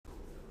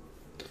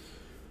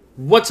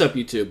What's up,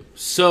 YouTube?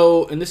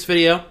 So, in this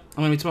video, I'm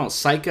going to be talking about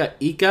Siaki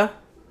Ika.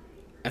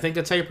 I think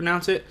that's how you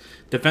pronounce it.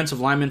 Defensive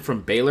lineman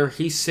from Baylor.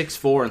 He's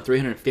 6'4" and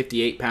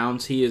 358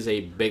 pounds. He is a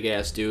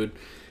big-ass dude.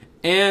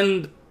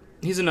 And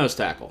he's a nose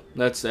tackle.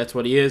 That's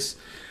what he is.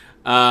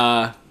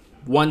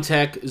 One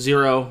tech,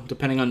 0,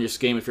 depending on your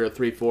scheme. If you're a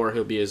 3-4,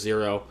 he'll be a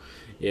 0.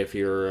 If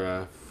you're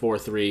a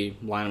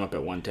 4-3, line him up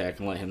at one tech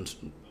and let him,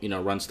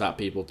 run stop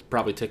people.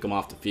 Probably take him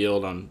off the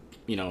field on,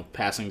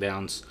 passing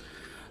downs.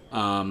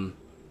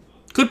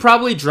 Could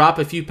probably drop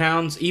a few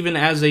pounds, even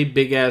as a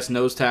big-ass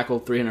nose tackle.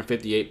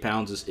 358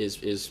 pounds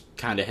is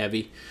kind of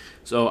heavy.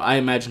 So I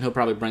imagine he'll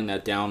probably bring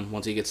that down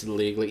once he gets to the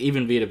league. Like,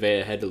 even Vita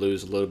Vea had to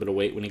lose a little bit of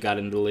weight when he got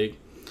into the league.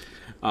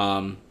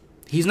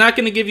 He's not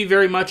going to give you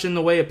very much in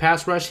the way of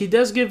pass rush. He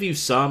does give you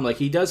some. Like,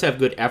 he does have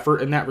good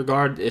effort in that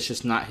regard. It's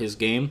just not his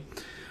game.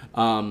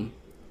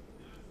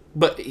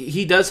 But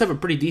he does have a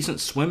pretty decent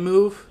swim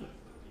move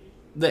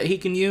that he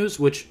can use,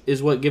 which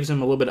is what gives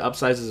him a little bit of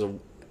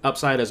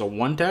upside as a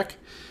one-tech.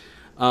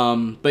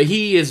 But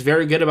he is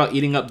very good about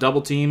eating up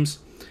double teams.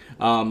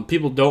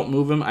 People don't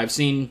move him. I've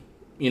seen,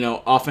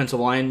 offensive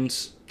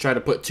lines try to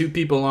put 2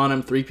 people on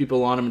him, 3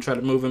 people on him, and try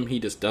to move him. He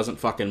just doesn't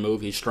fucking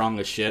move. He's strong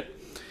as shit.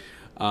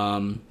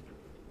 And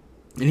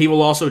he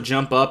will also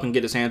jump up and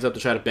get his hands up to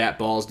try to bat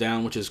balls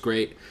down, which is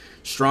great.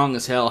 Strong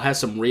as hell. Has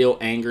some real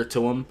anger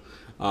to him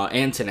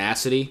and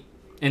tenacity.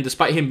 And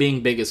despite him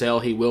being big as hell,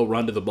 he will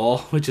run to the ball,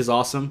 which is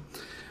awesome.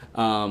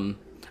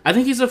 I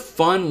think he's a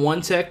fun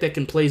one-tech that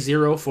can play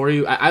 0 for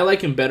you. I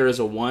like him better as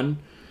a 1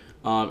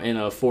 in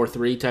a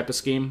 4-3 type of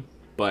scheme.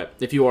 But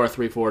if you are a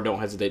 3-4, don't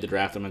hesitate to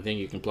draft him. I think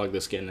you can plug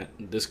this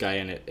guy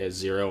in as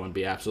 0 and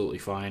be absolutely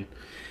fine.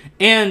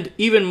 And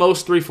even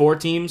most 3-4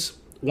 teams,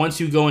 once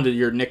you go into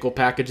your nickel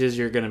packages,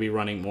 you're going to be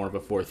running more of a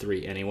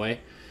 4-3 anyway.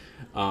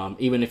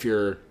 Even if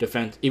your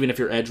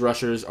edge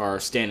rushers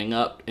are standing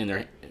up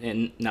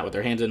and not with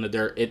their hands in the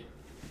dirt,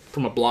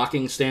 from a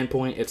blocking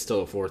standpoint, it's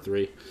still a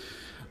 4-3.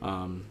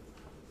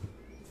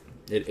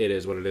 It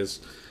is what it is.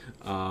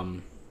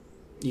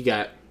 You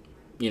got,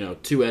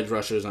 2 edge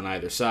rushers on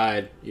either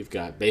side. You've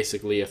got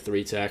basically a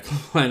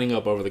 3-tech lining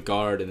up over the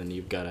guard, and then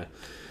you've got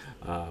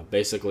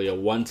basically a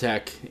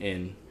 1-tech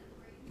in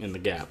the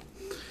gap.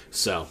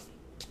 So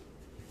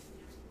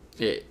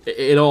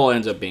it all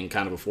ends up being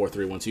kind of a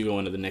 4-3 once you go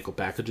into the nickel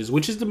packages,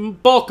 which is the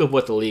bulk of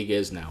what the league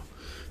is now.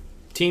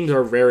 Teams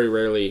are very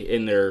rarely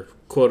in their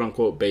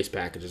quote-unquote base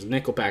packages.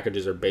 Nickel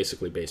packages are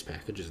basically base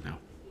packages now.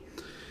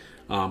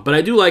 But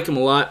I do like him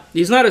a lot.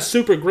 He's not a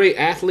super great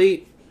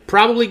athlete.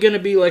 Probably going to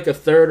be like a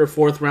 3rd or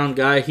 4th round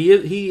guy.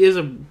 He is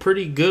a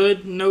pretty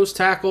good nose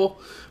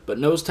tackle, but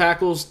nose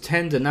tackles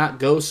tend to not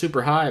go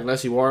super high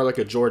unless you are like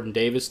a Jordan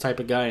Davis type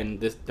of guy, and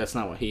that's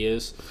not what he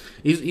is.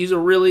 He's a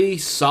really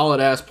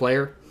solid-ass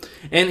player.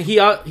 And he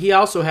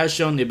also has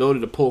shown the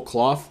ability to pull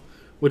cloth,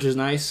 which is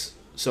nice.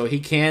 So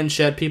he can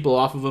shed people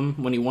off of him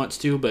when he wants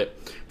to, but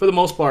for the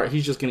most part,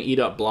 he's just going to eat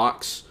up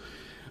blocks.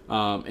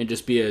 And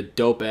just be a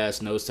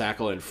dope-ass nose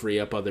tackle and free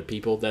up other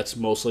people. That's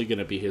mostly going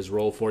to be his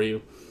role for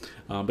you.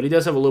 But he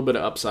does have a little bit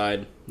of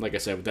upside, like I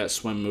said, with that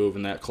swim move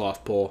and that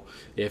cloth pull.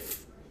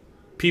 If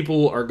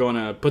people are going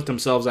to put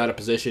themselves out of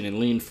position and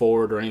lean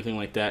forward or anything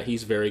like that,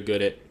 he's very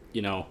good at,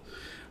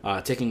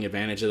 taking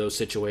advantage of those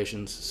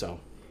situations. So,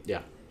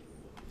 yeah.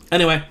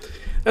 Anyway,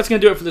 that's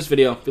going to do it for this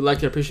video. If you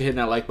liked it, I appreciate hitting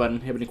that like button.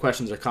 If you have any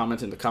questions or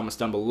comments in the comments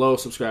down below,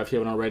 subscribe if you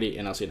haven't already,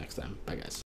 and I'll see you next time. Bye, guys.